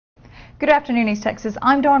Good afternoon, East Texas.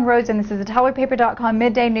 I'm Dawn Rhodes, and this is the TylerPaper.com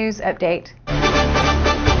Midday News Update.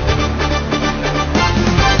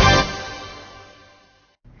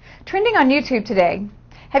 Trending on YouTube today.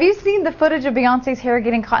 Have you seen the footage of Beyonce's hair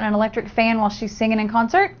getting caught in an electric fan while she's singing in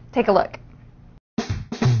concert? Take a look.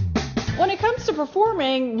 When it comes to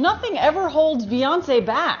performing, nothing ever holds Beyonce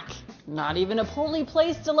back. Not even a poorly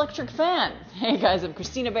placed electric fan. Hey guys, I'm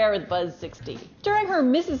Christina Bear with Buzz 60. During her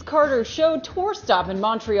Mrs. Carter show tour stop in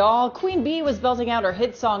Montreal, Queen Bee was belting out her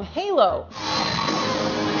hit song Halo.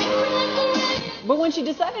 But when she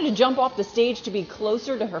decided to jump off the stage to be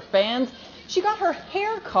closer to her fans, she got her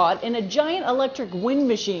hair caught in a giant electric wind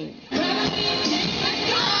machine.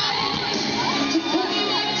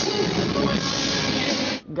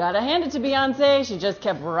 Gotta hand it to Beyonce, she just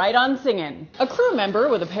kept right on singing. A crew member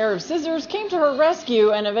with a pair of scissors came to her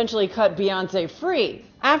rescue and eventually cut Beyonce free.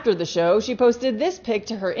 After the show, she posted this pic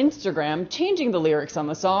to her Instagram, changing the lyrics on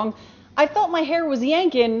the song. "I felt my hair was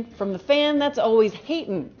yankin' from the fan that's always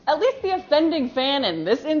hatin'." At least the offending fan in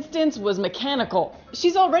this instance was mechanical.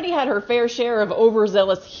 She's already had her fair share of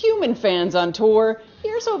overzealous human fans on tour.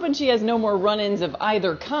 Here's hoping she has no more run-ins of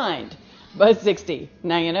either kind. Buzz 60,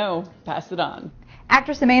 now you know, pass it on.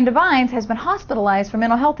 Actress Amanda Bynes has been hospitalized for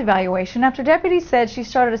mental health evaluation after deputies said she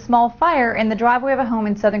started a small fire in the driveway of a home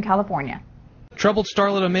in Southern California. Troubled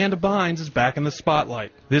starlet Amanda Bynes is back in the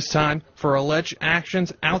spotlight, this time for alleged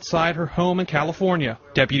actions outside her home in California.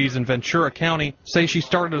 Deputies in Ventura County say she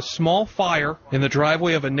started a small fire in the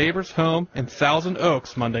driveway of a neighbor's home in Thousand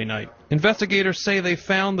Oaks Monday night. Investigators say they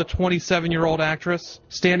found the 27-year-old actress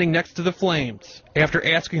standing next to the flames.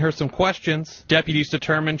 After asking her some questions, deputies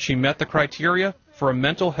determined she met the criteria for a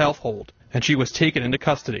mental health hold, and she was taken into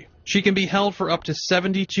custody. She can be held for up to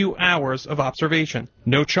 72 hours of observation.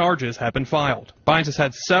 No charges have been filed. Bynes has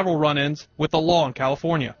had several run-ins with the law in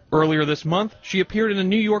California. Earlier this month, she appeared in a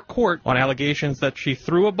New York court on allegations that she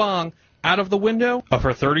threw a bong out of the window of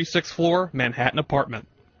her 36th floor Manhattan apartment.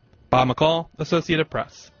 Bob McCall, Associated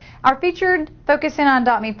Press. Our featured Focus In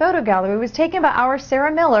on .me photo gallery was taken by our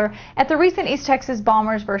Sarah Miller at the recent East Texas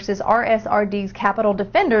Bombers versus RSRD's Capitol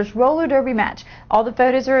Defenders roller derby match. All the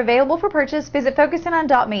photos are available for purchase. Visit Focusin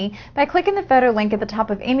on .me by clicking the photo link at the top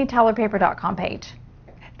of any TylerPaper.com page.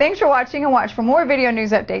 Thanks for watching, and watch for more video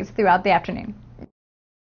news updates throughout the afternoon.